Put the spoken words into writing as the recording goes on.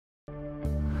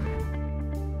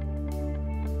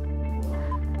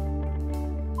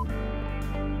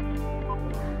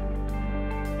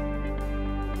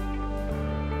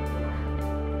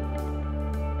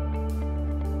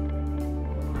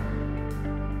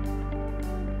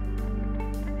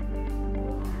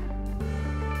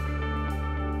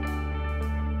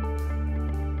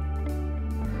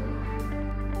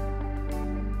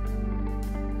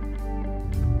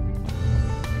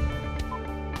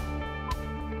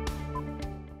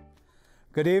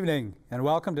Good evening and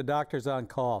welcome to Doctors on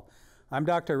Call. I'm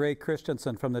Dr. Raiter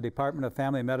Christensen from the Department of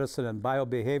Family Medicine and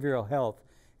Biobehavioral Health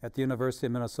at the University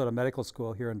of Minnesota Medical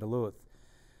School here in Duluth.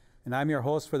 And I'm your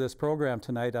host for this program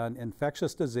tonight on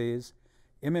infectious disease,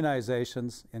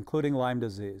 immunizations, including Lyme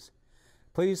disease.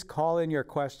 Please call in your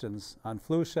questions on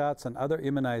flu shots and other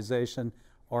immunization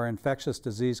or infectious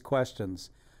disease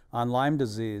questions, on Lyme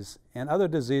disease, and other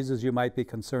diseases you might be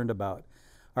concerned about.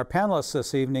 Our panelists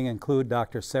this evening include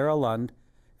Dr. Sara Lund,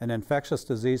 an infectious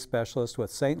disease specialist with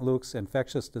St. Luke's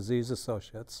Infectious Disease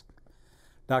Associates,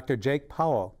 Dr. Jake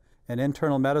Powell, an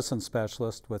internal medicine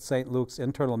specialist with St. Luke's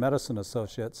Internal Medicine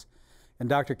Associates, and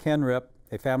Dr. Ken Ripp,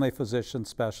 a family physician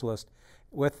specialist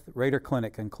with Raiter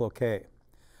Clinic in Cloquet.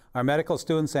 Our medical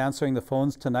students answering the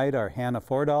phones tonight are Hannah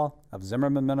Fordahl of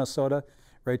Zimmerman, Minnesota,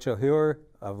 Rachel Hewer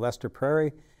of Lester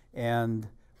Prairie, and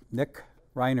Nick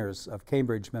Reiners of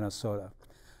Cambridge, Minnesota.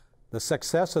 The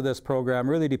success of this program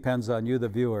really depends on you, the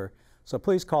viewer, so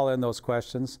please call in those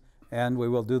questions and we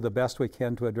will do the best we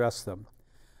can to address them.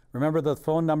 Remember, the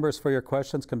phone numbers for your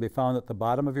questions can be found at the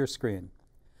bottom of your screen.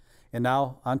 And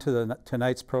now, on to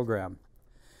tonight's program.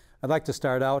 I'd like to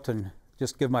start out and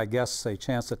just give my guests a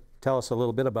chance to tell us a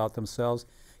little bit about themselves.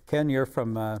 Ken, you're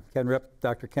from Ken Ripp.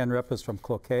 Dr. Ken Ripp is from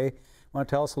Cloquet. Want to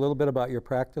tell us a little bit about your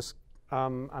practice?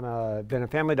 I've been a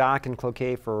family doc in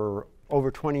Cloquet for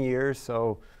over 20 years,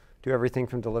 so do everything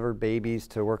from delivered babies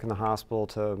to work in the hospital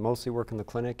to mostly work in the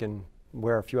clinic and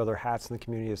wear a few other hats in the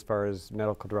community as far as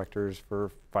medical directors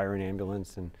for fire and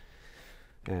ambulance and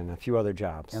a few other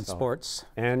jobs. And sports.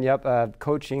 And yep,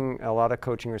 coaching, a lot of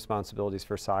coaching responsibilities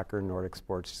for soccer, Nordic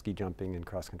sports, ski jumping, and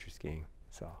cross-country skiing.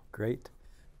 So great.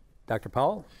 Dr.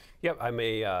 Powell? Yep,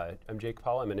 I'm Jake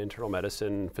Powell. I'm an internal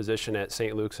medicine physician at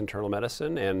St. Luke's Internal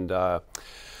Medicine, and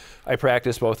I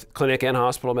practice both clinic and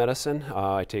hospital medicine.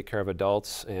 I take care of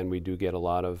adults, and we do get a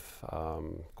lot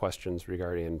of questions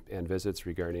regarding and visits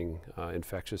regarding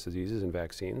infectious diseases and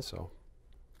vaccines, so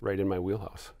right in my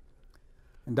wheelhouse.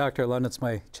 And Dr. Lund, it's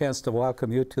my chance to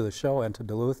welcome you to the show and to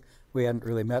Duluth. We hadn't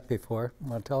really met before.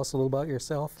 Want to tell us a little about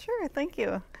yourself? Sure, thank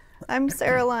you. I'm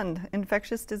Sara Lund,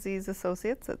 Infectious Disease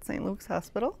Associates at St. Luke's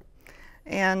Hospital.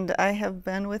 And I have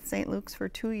been with St. Luke's for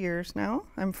 2 years now.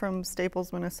 I'm from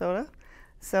Staples, Minnesota,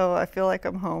 so I feel like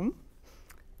I'm home.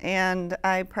 And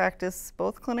I practice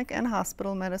both clinic and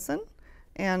hospital medicine,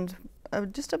 and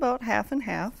just about half and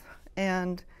half.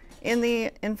 And in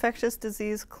the infectious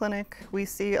disease clinic, we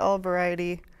see all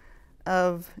variety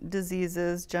of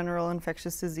diseases, general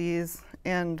infectious disease,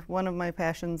 and one of my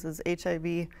passions is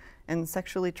HIV and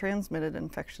sexually transmitted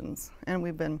infections. And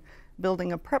we've been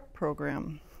building a PrEP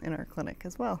program in our clinic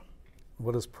as well.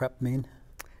 What does PrEP mean?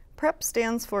 PrEP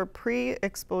stands for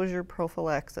pre-exposure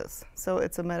prophylaxis. So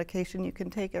it's a medication you can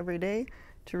take every day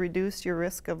to reduce your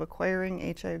risk of acquiring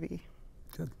HIV.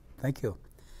 Good, thank you.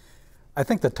 I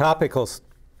think the topical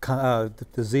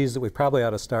disease that we probably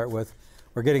ought to start with,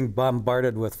 we're getting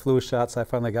bombarded with flu shots. I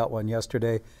finally got one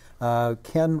yesterday.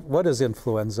 Ken, what is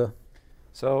influenza?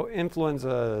 So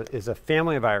influenza is a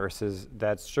family of viruses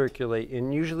that circulate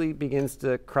and usually begins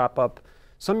to crop up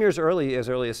some years as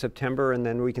early as September, and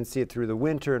then we can see it through the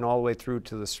winter and all the way through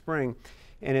to the spring.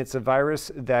 And it's a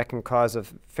virus that can cause a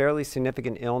fairly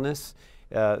significant illness.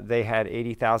 They had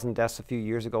 80,000 deaths a few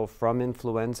years ago from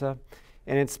influenza,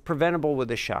 and it's preventable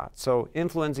with a shot. So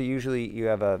influenza, usually you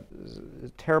have a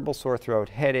terrible sore throat,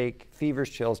 headache, fevers,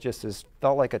 chills, just as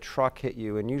felt like a truck hit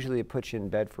you, and usually it puts you in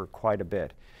bed for quite a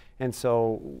bit. And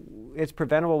so it's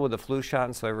preventable with a flu shot,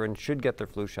 and so everyone should get their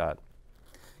flu shot.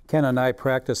 Ken and I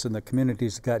practice in the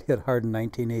communities that got hit hard in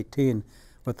 1918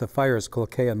 with the fires,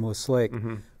 Cloquet and Moose Lake.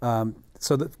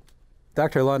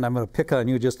 Dr. Lund, I'm going to pick on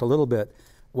you just a little bit.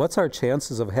 What's our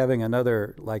chances of having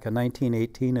another, like a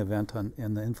 1918 event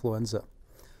in the influenza?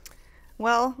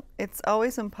 Well, it's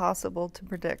always impossible to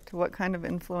predict what kind of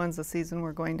influenza season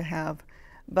we're going to have.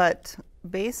 But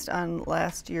based on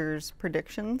last year's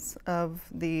predictions of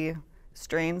the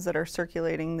strains that are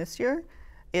circulating this year,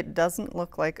 it doesn't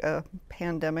look like a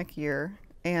pandemic year,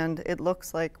 and it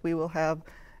looks like we will have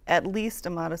at least a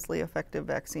modestly effective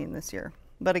vaccine this year.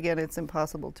 But again, it's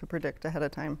impossible to predict ahead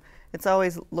of time. It's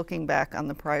always looking back on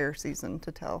the prior season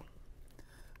to tell.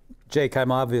 Jake,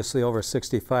 I'm obviously over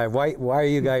 65. Why are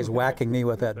you guys whacking me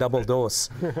with that double dose?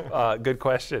 Good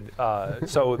question.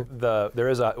 So there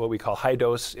is what we call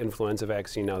high-dose influenza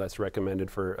vaccine now that's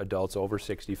recommended for adults over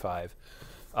 65.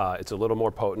 It's a little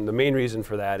more potent. The main reason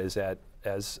for that is that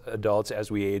as adults,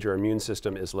 as we age, our immune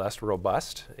system is less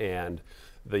robust, and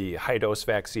the high-dose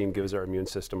vaccine gives our immune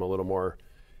system a little more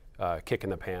kick in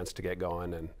the pants to get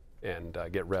going and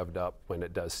get revved up when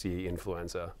it does see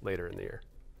influenza later in the year.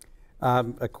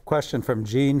 A question from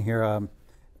Jean here.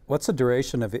 What's the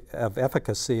duration of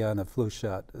efficacy on a flu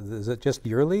shot? Is it just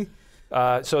yearly?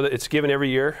 So it's given every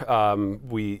year.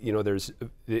 There's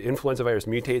the influenza virus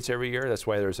mutates every year. That's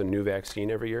why there's a new vaccine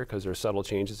every year, because there's subtle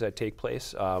changes that take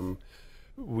place.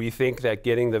 We think that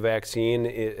getting the vaccine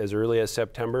as early as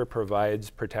September provides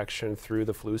protection through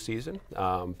the flu season.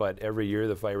 But every year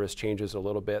the virus changes a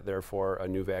little bit, therefore a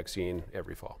new vaccine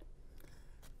every fall.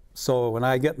 So when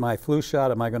I get my flu shot,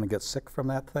 am I going to get sick from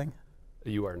that thing?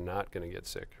 You are not going to get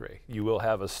sick, Ray. You will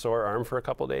have a sore arm for a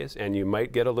couple days, and you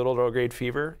might get a little low-grade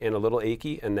fever and a little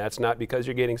achy, and that's not because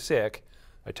you're getting sick.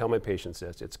 I tell my patients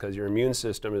this, it's because your immune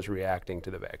system is reacting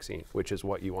to the vaccine, which is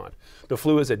what you want. The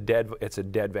flu is a dead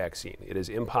vaccine. It is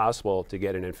impossible to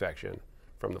get an infection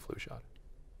from the flu shot.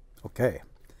 Okay.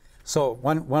 So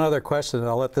one other question, and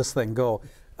I'll let this thing go.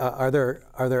 Are there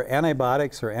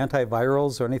antibiotics or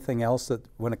antivirals or anything else that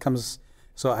when it comes,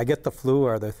 so I get the flu,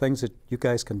 are there things that you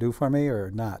guys can do for me or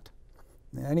not?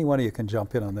 Any one of you can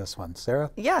jump in on this one.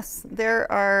 Sarah? Yes, there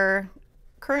are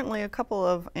currently a couple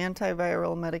of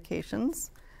antiviral medications,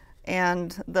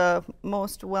 and the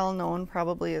most well-known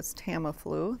probably is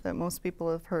Tamiflu that most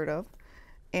people have heard of.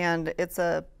 And it's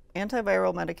a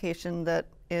antiviral medication that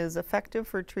is effective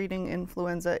for treating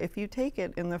influenza if you take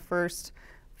it in the first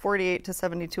 48 to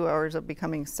 72 hours of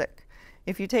becoming sick.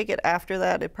 If you take it after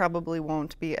that, it probably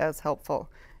won't be as helpful.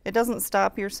 It doesn't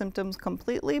stop your symptoms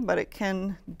completely, but it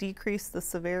can decrease the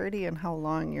severity and how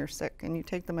long you're sick, and you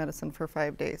take the medicine for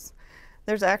 5 days.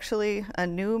 There's actually a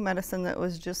new medicine that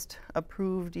was just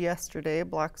approved yesterday,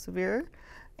 Bloxavir,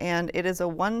 and it is a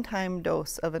one-time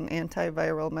dose of an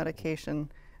antiviral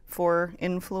medication for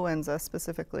influenza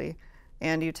specifically,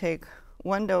 and you take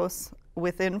one dose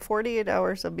within 48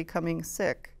 hours of becoming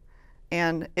sick.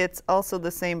 And it's also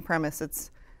the same premise.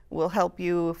 It will help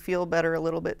you feel better a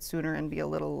little bit sooner and be a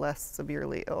little less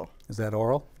severely ill. Is that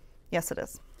oral? Yes, it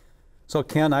is. So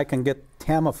Ken, I can get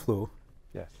Tamiflu.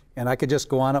 Yes. And I could just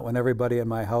go on it when everybody in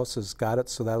my house has got it,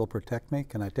 so that'll protect me?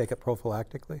 Can I take it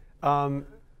prophylactically?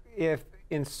 If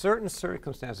in certain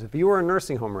circumstances, if you were a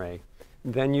nursing home, Ray,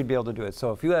 then you'd be able to do it.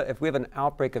 So if we have an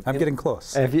outbreak of... I'm getting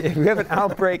close. If we have an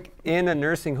outbreak in a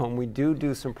nursing home, we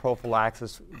do some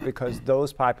prophylaxis because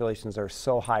those populations are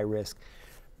so high risk.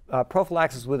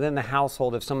 Prophylaxis within the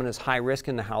household, if someone is high risk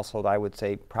in the household, I would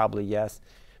say probably yes.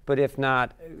 But if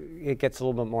not, it gets a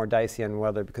little bit more dicey on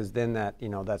whether, because then that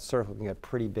circle can get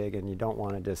pretty big and you don't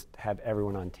want to just have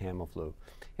everyone on Tamiflu.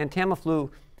 And Tamiflu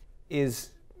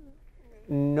is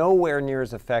nowhere near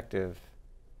as effective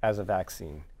as a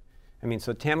vaccine. I mean,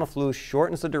 so Tamiflu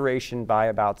shortens the duration by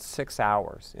about 6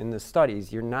 hours. In the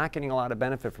studies, you're not getting a lot of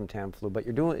benefit from Tamiflu, but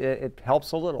it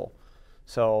helps a little.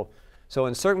 So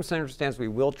in certain circumstances, we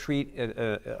will treat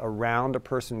around a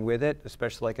person with it,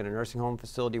 especially like in a nursing home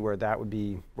facility where that would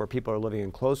be where people are living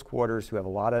in close quarters who have a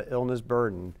lot of illness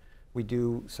burden. We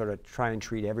do sort of try and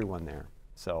treat everyone there.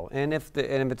 So, and if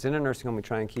it's in a nursing home, we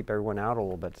try and keep everyone out a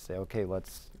little bit to say, okay,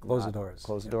 let's close the doors.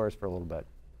 Close the doors for a little bit.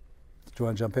 Do you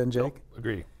want to jump in, Jake? Nope,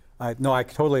 agree. No, I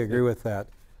totally agree with that.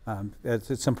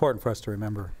 It's important for us to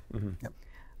remember. Mm-hmm. Yep.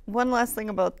 one last thing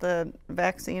about the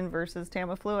vaccine versus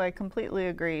Tamiflu, I completely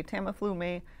agree. Tamiflu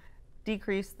may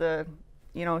decrease the,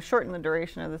 shorten the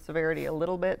duration of the severity a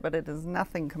little bit, but it is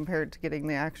nothing compared to getting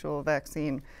the actual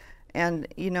vaccine. And,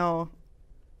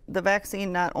 the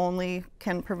vaccine not only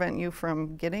can prevent you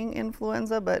from getting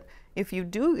influenza, but if you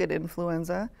do get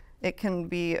influenza, it can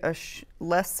be a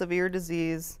less severe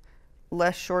disease,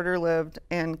 less shorter lived,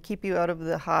 and keep you out of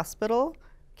the hospital,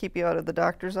 keep you out of the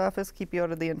doctor's office, keep you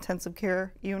out of the intensive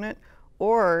care unit,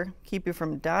 or keep you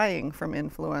from dying from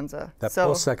influenza. That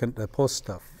post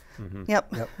stuff. Mm-hmm.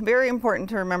 Yep. Very important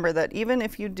to remember that even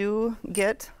if you do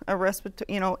get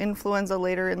a influenza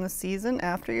later in the season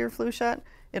after your flu shot,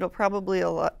 it'll probably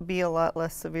be a lot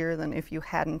less severe than if you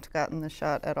hadn't gotten the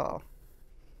shot at all.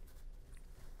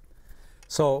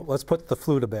 So let's put the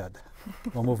flu to bed.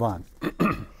 We'll move on.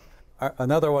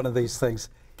 Another one of these things.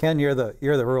 Ken, you're the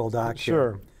rural doc.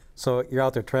 Sure. Here. So you're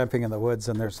out there tramping in the woods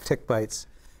and there's tick bites,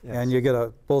 yes. and you get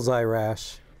a bullseye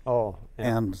rash. Oh.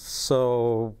 Yeah. And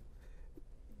so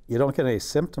you don't get any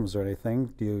symptoms or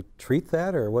anything. Do you treat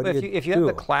that, or what do you do? If you have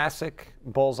the classic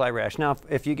bullseye rash, now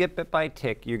if you get bit by a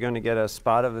tick, you're going to get a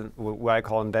spot of what I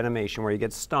call envenomation, where you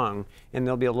get stung, and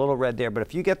there'll be a little red there. But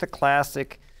if you get the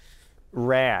classic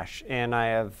rash, and I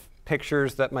have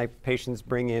pictures that my patients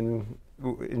bring in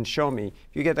and show me,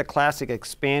 if you get the classic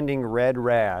expanding red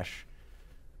rash,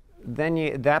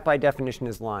 then that by definition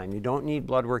is Lyme. You don't need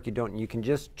blood work. You can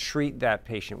just treat that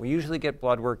patient. We usually get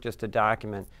blood work just to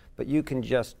document, but you can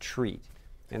just treat.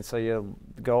 And so you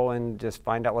go and just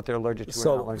find out what they're allergic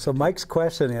to. So Mike's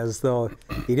question is, though,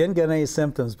 he didn't get any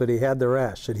symptoms, but he had the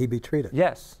rash. Should he be treated?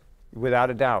 Yes. Without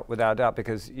a doubt,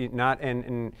 because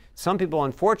and some people,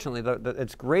 unfortunately,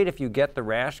 it's great if you get the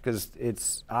rash because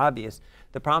it's obvious.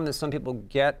 The problem is some people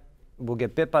will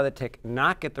get bit by the tick,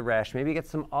 not get the rash, maybe get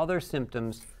some other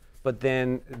symptoms, but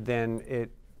then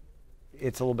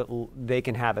it's a little bit, they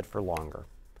can have it for longer.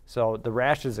 So the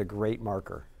rash is a great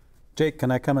marker. Jake,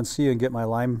 can I come and see you and get my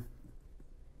Lyme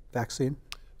vaccine?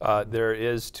 There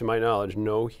is, to my knowledge,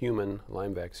 no human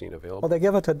Lyme vaccine available. Well, they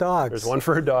give it to dogs. There's one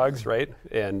for dogs, right?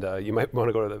 And you might want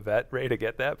to go to the vet, Ray, to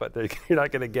get that, but you're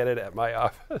not going to get it at my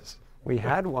office. We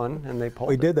had one, and they pulled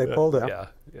it. We did, they pulled it. Yeah.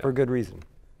 For good reason.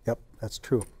 Yep, that's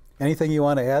true. Anything you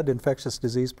want to add, infectious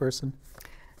disease person?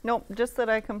 Nope, just that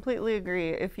I completely agree.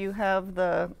 If you have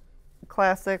the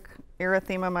classic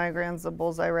erythema migrans, the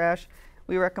bullseye rash,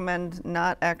 we recommend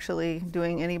not actually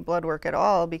doing any blood work at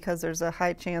all because there's a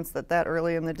high chance that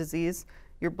early in the disease,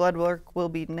 your blood work will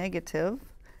be negative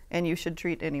and you should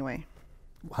treat anyway.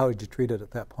 How did you treat it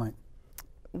at that point?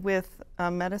 With a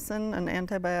medicine, an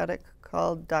antibiotic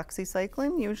called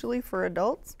doxycycline, usually for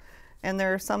adults, and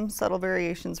there are some subtle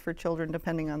variations for children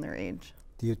depending on their age.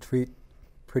 Do you treat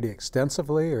pretty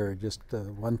extensively or just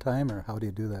one time, or how do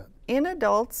you do that? In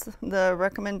adults, the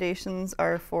recommendations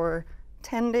are for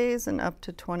 10 days and up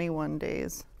to 21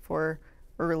 days for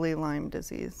early Lyme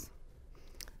disease.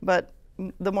 But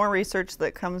the more research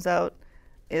that comes out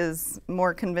is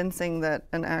more convincing that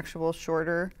an actual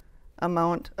shorter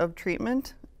amount of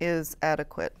treatment is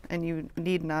adequate, and you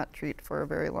need not treat for a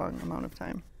very long amount of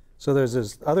time. So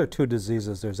there's other two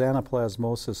diseases. There's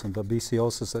anaplasmosis and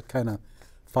babesiosis that kind of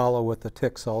follow with the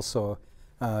ticks also.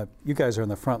 You guys are in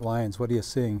the front lines. What are you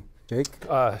seeing? Jake?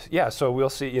 Yeah, so we'll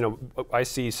see, I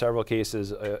see several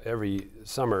cases every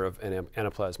summer of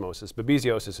anaplasmosis.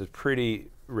 Babesiosis is pretty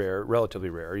rare, relatively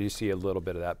rare. You see a little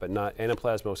bit of that, but not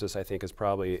anaplasmosis. I think is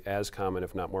probably as common,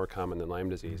 if not more common, than Lyme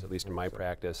disease, at least in my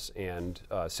practice. And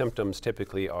symptoms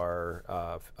typically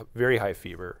are very high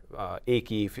fever,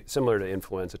 achy, similar to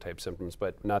influenza type symptoms,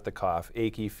 but not the cough.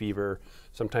 Achy, fever,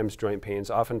 sometimes joint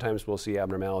pains. Oftentimes we'll see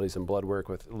abnormalities in blood work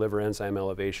with liver enzyme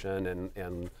elevation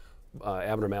and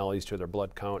abnormalities to their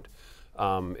blood count.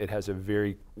 It has a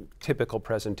very typical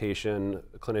presentation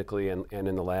clinically and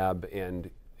in the lab, and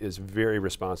is very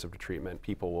responsive to treatment.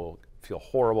 People will feel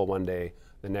horrible one day,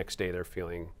 the next day they're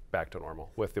feeling back to normal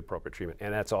with the appropriate treatment,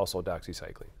 and that's also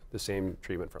doxycycline, the same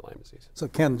treatment for Lyme disease. So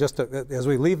Ken, just as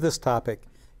we leave this topic,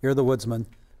 you're the woodsman.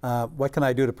 What can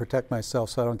I do to protect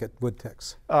myself so I don't get wood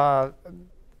ticks?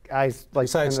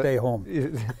 Besides stay home.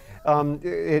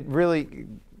 It really,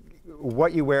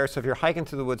 what you wear, so if you're hiking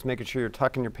through the woods, making sure you're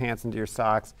tucking your pants into your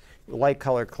socks, light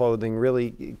colored clothing,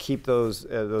 really keep those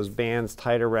bands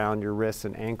tight around your wrists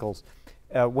and ankles.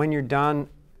 When you're done,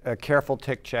 a careful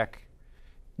tick check.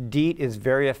 DEET is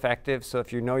very effective, so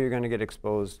if you know you're going to get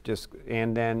exposed,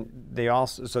 and then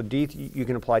so DEET you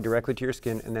can apply directly to your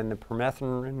skin, and then the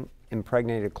permethrin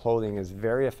impregnated clothing is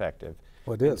very effective.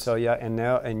 Well, it is. And so yeah,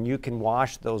 and you can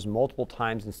wash those multiple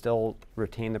times and still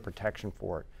retain the protection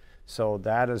for it. So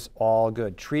that is all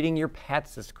good. Treating your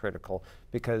pets is critical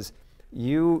because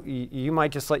you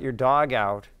might just let your dog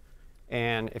out,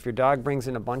 and if your dog brings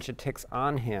in a bunch of ticks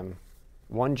on him,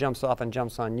 one jumps off and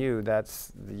jumps on you,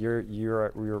 that's you're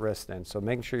at your risk then. So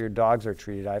making sure your dogs are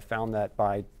treated. I found that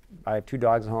I have 2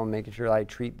 dogs at home, making sure I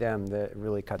treat them, that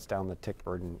really cuts down the tick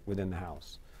burden within the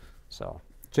house. So,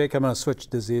 Jake, I'm going to switch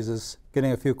diseases.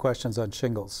 Getting a few questions on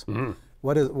shingles. Mm-hmm.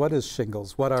 What is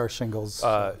shingles? What are shingles?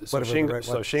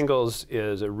 Shingles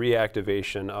is a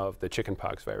reactivation of the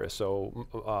chickenpox virus.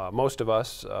 So most of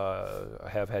us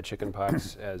have had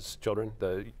chickenpox as children.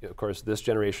 Of course, this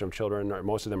generation of children,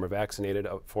 most of them are vaccinated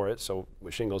for it, so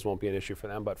shingles won't be an issue for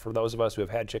them. But for those of us who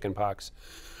have had chickenpox,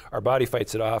 our body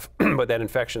fights it off, but that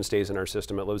infection stays in our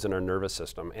system. It lives in our nervous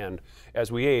system. And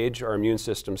as we age, our immune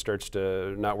system starts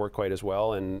to not work quite as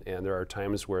well, and there are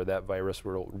times where that virus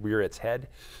will rear its head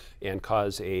and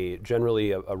cause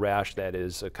generally a rash that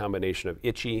is a combination of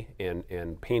itchy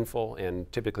and painful, and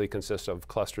typically consists of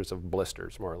clusters of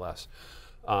blisters, more or less.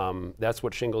 That's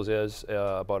what shingles is.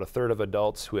 About 1/3 of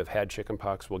adults who have had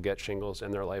chickenpox will get shingles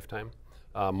in their lifetime.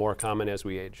 More common as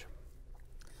we age.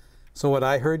 So what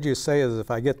I heard you say is if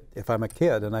I'm a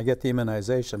kid and I get the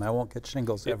immunization, I won't get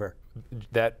shingles ever.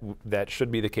 That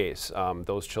should be the case.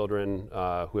 Those children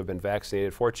who have been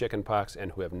vaccinated for chickenpox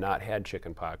and who have not had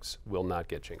chickenpox will not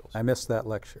get shingles. I missed that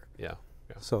lecture. Yeah.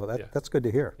 So that's good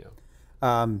to hear.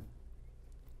 Yeah.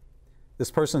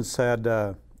 This person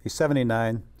said he's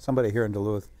 79, somebody here in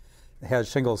Duluth, has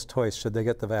shingles twice. Should they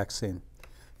get the vaccine?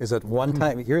 Is it one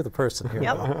time? You're the person here.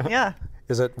 Yep. Yeah.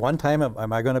 Is it one time?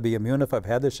 Am I going to be immune if I've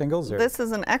had the shingles? Or? This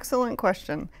is an excellent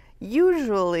question.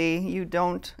 Usually you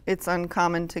don't. It's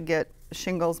uncommon to get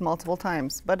shingles multiple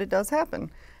times, but it does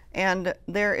happen. And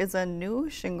there is a new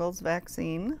shingles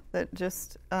vaccine that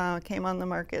just came on the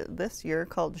market this year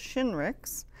called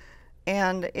Shingrix,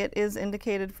 and it is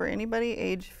indicated for anybody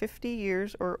age 50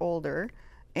 years or older,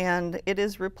 and it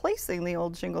is replacing the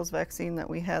old shingles vaccine that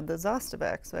we had, the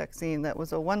Zostavax vaccine, that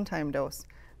was a one-time dose.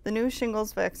 The new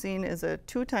shingles vaccine is a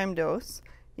 2-time dose.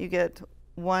 You get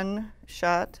 1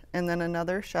 shot and then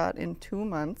another shot in 2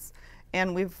 months,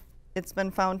 and it's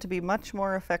been found to be much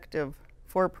more effective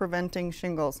for preventing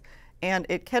shingles. And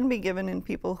it can be given in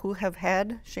people who have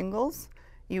had shingles.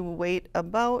 You wait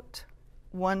about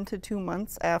 1 to 2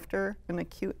 months after an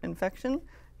acute infection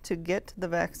to get the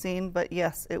vaccine, but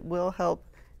yes, it will help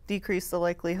decrease the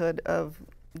likelihood of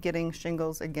getting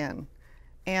shingles again.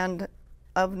 And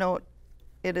of note,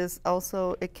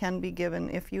 it can be given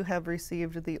if you have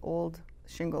received the old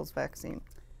shingles vaccine.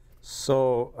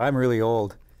 So I'm really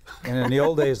old, and in the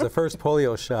old days, the first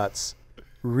polio shots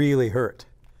really hurt.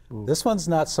 Ooh. This one's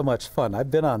not so much fun. I've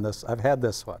been on this. I've had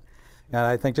this one, and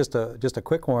I think just a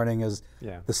quick warning is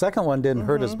the second one didn't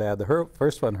hurt as bad. The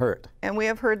first one hurt. And we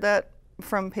have heard that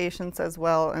from patients as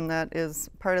well, and that is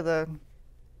part of the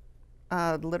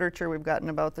literature we've gotten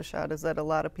about the shot, is that a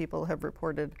lot of people have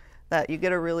reported that you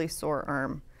get a really sore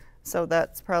arm. So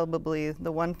that's probably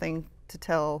the one thing to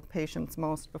tell patients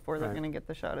most before they're going to get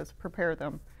the shot, is prepare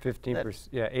them. 15%,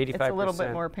 yeah, 85%. It's a little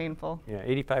bit more painful. Yeah,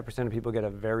 85% of people get a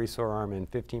very sore arm, and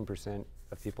 15%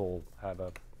 of people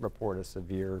report a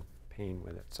severe pain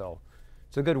with it. So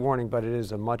it's a good warning, but it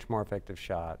is a much more effective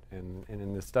shot. And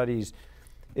in the studies,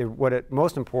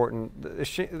 most important, the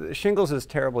shingles is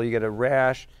terrible. You get a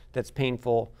rash that's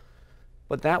painful,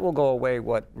 but that will go away.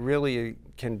 What really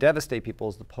can devastate people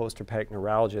is the post-herpetic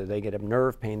neuralgia. They get a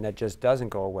nerve pain that just doesn't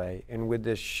go away. And with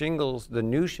the shingles, the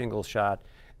new shingles shot,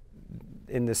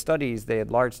 in the studies, they had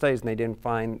large studies, and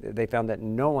they found that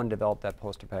no one developed that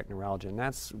post-herpetic neuralgia. And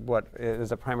that's what,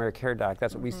 as a primary care doc,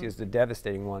 that's what we see as the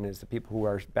devastating one, is the people who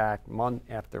are back month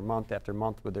after month after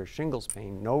month with their shingles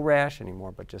pain, no rash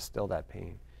anymore, but just still that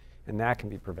pain. And that can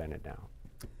be prevented now.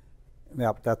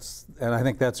 Yeah, and I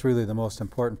think that's really the most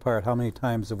important part. How many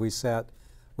times have we sat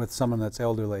with someone that's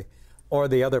elderly? Or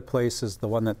the other place is the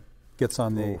one that gets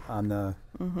on the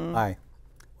eye,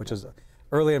 which is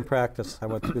early in practice. I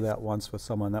went through that once with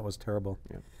someone. That was terrible.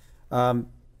 Yeah.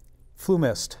 Flu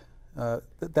mist,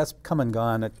 that's come and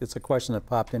gone. It's a question that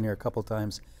popped in here a couple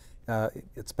times.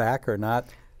 It's back or not?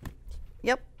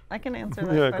 Yep, I can answer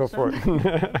that question. Go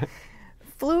for it.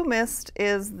 Flu mist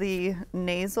is the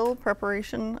nasal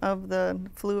preparation of the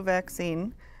flu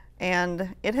vaccine,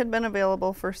 and it had been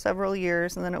available for several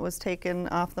years, and then it was taken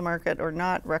off the market, or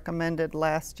not recommended,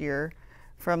 last year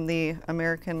from the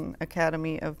American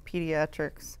Academy of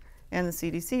Pediatrics and the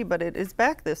CDC, but it is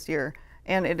back this year,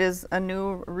 and it is a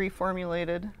new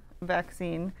reformulated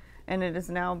vaccine, and it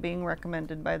is now being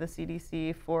recommended by the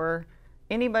CDC for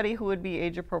anybody who would be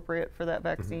age appropriate for that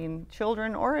vaccine,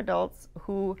 children or adults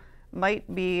who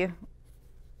might be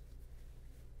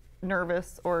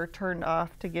nervous or turned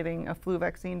off to getting a flu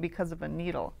vaccine because of a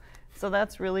needle. So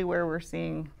that's really where we're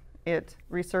seeing it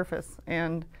resurface,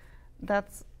 and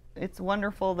it's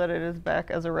wonderful that it is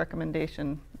back as a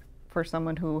recommendation for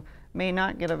someone who may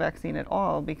not get a vaccine at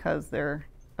all because they're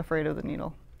afraid of the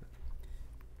needle.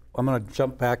 I'm going to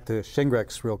jump back to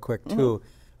Shingrix real quick too.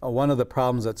 One of the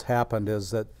problems that's happened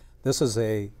is that this is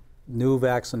a new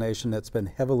vaccination that's been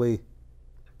heavily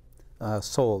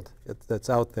sold, that's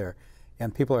out there,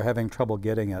 and people are having trouble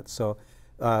getting it. So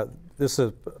this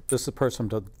is a person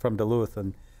from Duluth,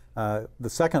 and the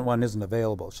second one isn't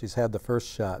available. She's had the first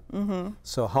shot.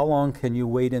 So how long can you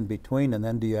wait in between, and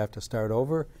then do you have to start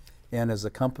over? And as a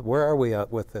company, where are we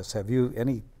at with this? Have you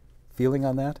any feeling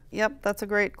on that? Yep, that's a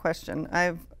great question. I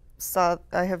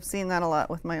have seen that a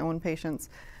lot with my own patients,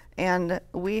 and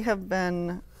we have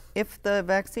been, if the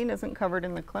vaccine isn't covered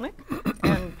in the clinic,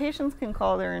 and patients can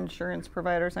call their insurance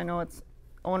providers. I know it's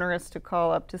onerous to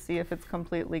call up to see if it's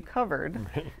completely covered,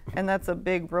 and that's a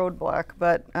big roadblock,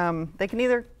 but they can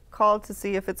either call to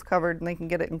see if it's covered and they can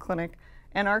get it in clinic,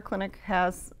 and our clinic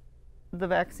has the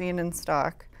vaccine in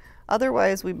stock.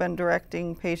 Otherwise, we've been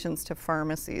directing patients to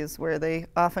pharmacies where they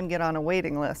often get on a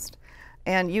waiting list,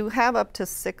 and you have up to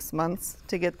 6 months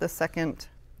to get the second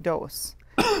dose.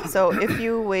 So if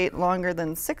you wait longer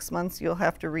than 6 months, you'll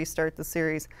have to restart the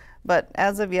series. But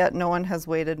as of yet, no one has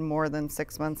waited more than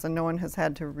 6 months, and no one has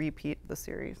had to repeat the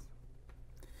series.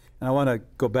 And I want to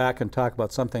go back and talk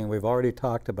about something we've already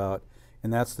talked about,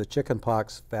 and that's the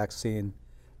chickenpox vaccine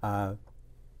and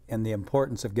the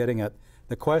importance of getting it.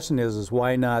 The question is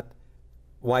why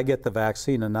get the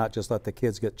vaccine and not just let the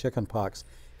kids get chickenpox?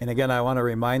 And again, I want to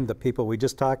remind the people, we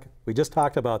just talked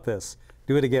about this.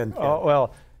 Do it again, Ken. Oh,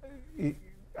 well,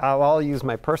 I'll use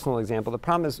my personal example. The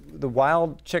problem is the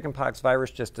wild chickenpox virus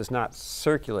just does not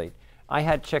circulate. I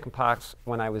had chickenpox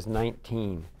when I was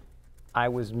 19. I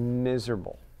was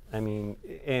miserable. I mean,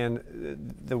 and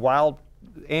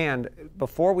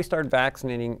before we started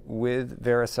vaccinating with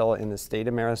varicella in the state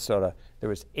of Minnesota, there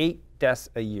was 8 deaths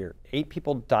a year. 8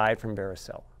 people died from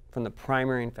varicella, from the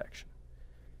primary infection.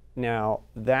 Now,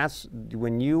 that's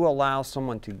when you allow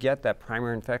someone to get that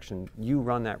primary infection, you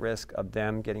run that risk of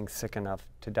them getting sick enough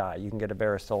to die. You can get a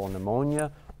varicella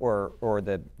pneumonia, or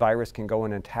the virus can go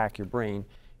and attack your brain.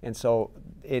 And so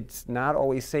it's not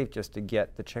always safe just to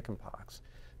get the chickenpox.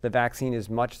 The vaccine is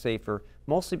much safer,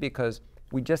 mostly because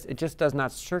it just does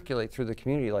not circulate through the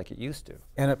community like it used to.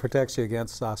 And it protects you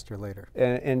against zoster later.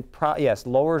 Yes,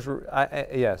 lowers,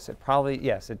 yes,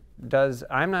 it does.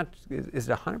 I'm not, is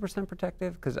it 100%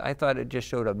 protective? Because I thought it just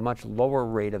showed a much lower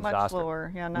rate of zoster. Much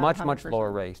lower, yeah, not much 100%.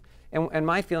 lower rate. And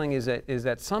my feeling is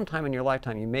that sometime in your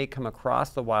lifetime you may come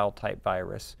across the wild type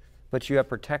virus, but you have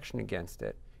protection against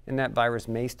it. And that virus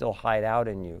may still hide out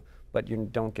in you, but you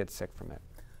don't get sick from it.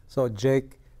 So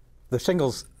Jake, the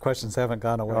shingles questions haven't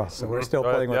gone away, so we're still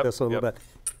playing with this a little bit.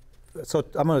 So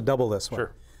I'm going to double this one.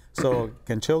 Sure. So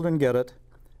can children get it,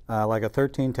 like a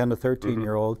 10 to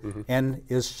 13-year-old, and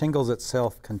is shingles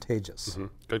itself contagious?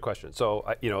 Good question. So,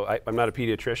 I'm not a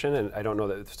pediatrician, and I don't know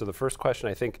that. So the first question,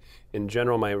 I think, in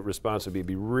general, my response would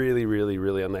be really, really,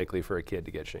 really unlikely for a kid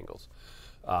to get shingles.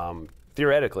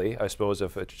 Theoretically, I suppose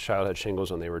if a child had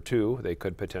shingles when they were 2, they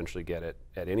could potentially get it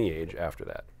at any age after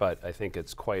that. But I think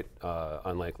it's quite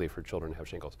unlikely for children to have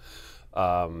shingles.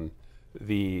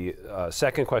 The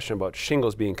second question about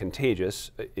shingles being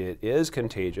contagious, it is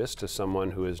contagious to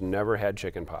someone who has never had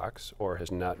chickenpox or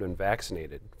has not been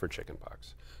vaccinated for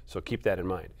chickenpox. So keep that in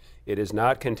mind. It is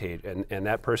not contagious, and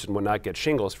that person would not get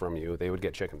shingles from you, they would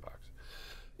get chickenpox.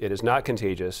 It is not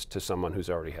contagious to someone who's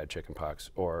already had chickenpox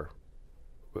or,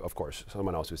 of course,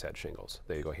 someone else who's had shingles.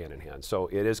 They go hand in hand. So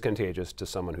it is contagious to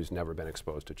someone who's never been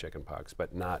exposed to chickenpox,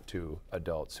 but not to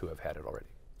adults who have had it already.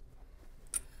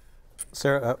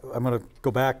 Sarah, I'm going to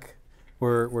go back.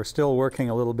 We're still working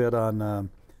a little bit on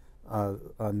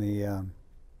the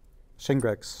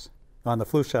Shingrix, on the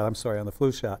flu shot. I'm sorry, on the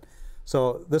flu shot.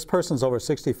 So this person's over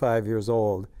 65 years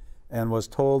old and was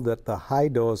told that the high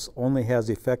dose only has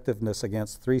effectiveness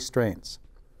against 3 strains,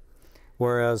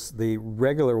 whereas the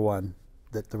regular one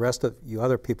that the rest of you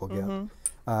other people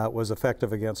get was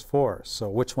effective against 4. So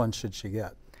which one should she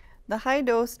get? The high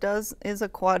dose is a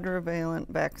quadrivalent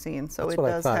vaccine, so That's it what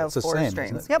I does thought. have It's the 4 same,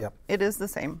 strains. isn't it? Yep, it is the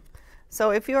same.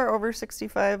 So if you are over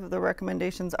 65, the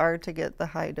recommendations are to get the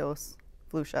high dose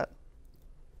flu shot.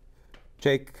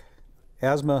 Jake,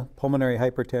 asthma, pulmonary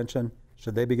hypertension,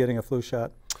 should they be getting a flu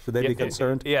shot? Should they be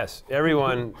concerned? Yes,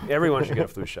 everyone should get a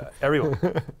flu shot. Everyone.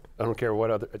 I don't care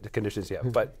what other conditions you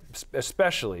have, but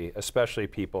especially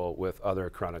people with other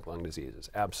chronic lung diseases.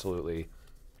 Absolutely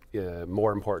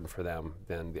more important for them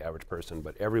than the average person,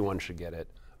 but everyone should get it.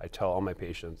 I tell all my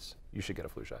patients, you should get a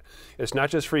flu shot. It's not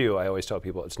just for you. I always tell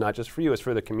people, it's not just for you, it's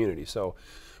for the community. So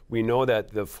we know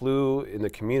that the flu in the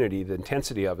community, the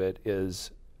intensity of it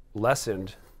is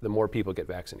lessened the more people get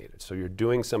vaccinated. So you're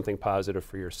doing something positive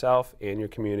for yourself and your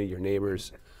community, your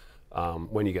neighbors,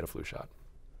 when you get a flu shot.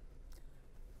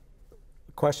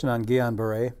 Question on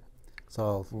Guillain-Barré.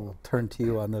 So I'll turn to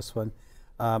you on this one.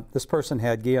 This person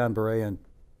had Guillain-Barré in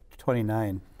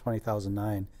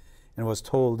 2009 and was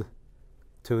told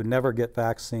to never get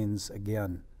vaccines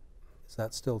again. Is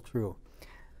that still true?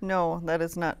 No, that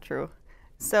is not true.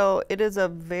 So it is a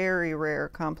very rare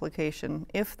complication.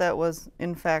 If that was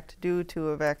in fact due to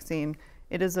a vaccine,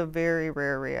 it is a very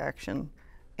rare reaction.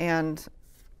 And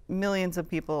millions of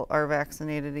people are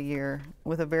vaccinated a year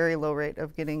with a very low rate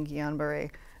of getting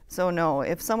Guillain-Barré. So no,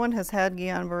 if someone has had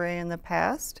Guillain-Barré in the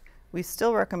past, we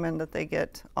still recommend that they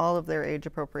get all of their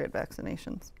age-appropriate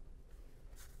vaccinations.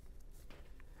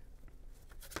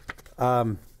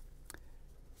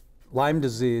 Lyme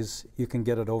disease, you can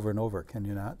get it over and over, can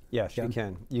you not? Yes, you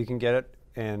can. You can get it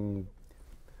and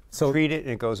treat it,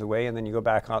 and it goes away, and then you go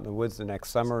back out in the woods the next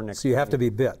summer. So you have to be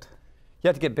bit. You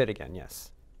have to get bit again,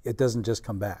 yes. It doesn't just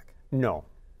come back. No.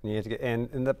 You have to get,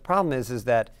 and the problem is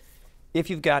that if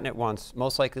you've gotten it once,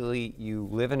 most likely you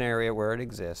live in an area where it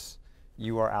exists,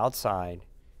 you are outside,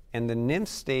 and the nymph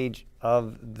stage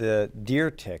of the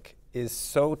deer tick is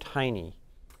so tiny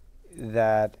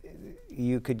that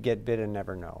you could get bit and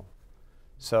never know.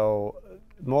 So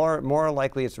more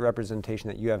likely it's a representation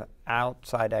that you have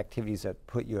outside activities that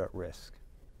put you at risk.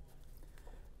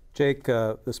 Jake,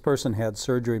 this person had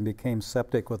surgery and became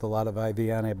septic with a lot of IV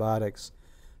antibiotics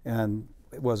and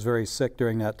was very sick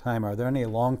during that time. Are there any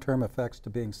long-term effects to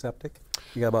being septic?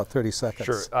 You got about 30 seconds.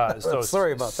 Sure. So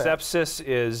sorry about that. Sepsis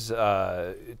is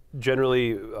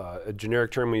generally a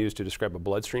generic term we use to describe a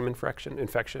bloodstream infection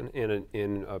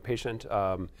in a patient.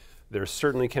 There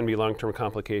certainly can be long-term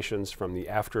complications from the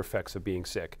after effects of being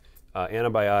sick.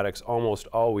 Antibiotics almost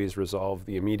always resolve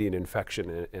the immediate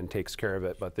infection and takes care of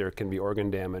it, but there can be organ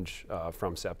damage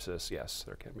from sepsis. Yes,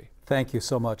 there can be. Thank you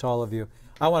so much, all of you.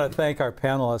 I want to thank our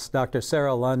panelists, Dr.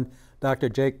 Sara Lund, Dr.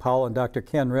 Jake Powell, and Dr.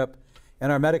 Ken Ripp,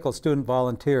 and our medical student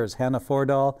volunteers, Hannah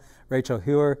Fordahl, Rachel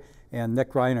Hewer, and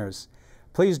Nick Reiners.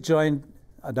 Please join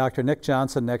Dr. Nick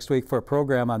Johnson next week for a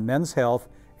program on men's health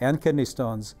and kidney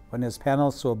stones, when his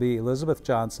panelists will be Elizabeth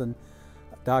Johnson,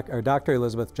 Dr.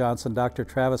 Elizabeth Johnson, Dr.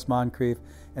 Travis Moncrief,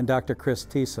 and Dr. Chris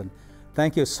Thiessen.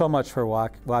 Thank you so much for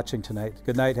watching tonight.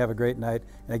 Good night, have a great night.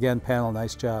 And again, panel,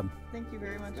 nice job. Thank you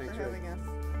very much for having us.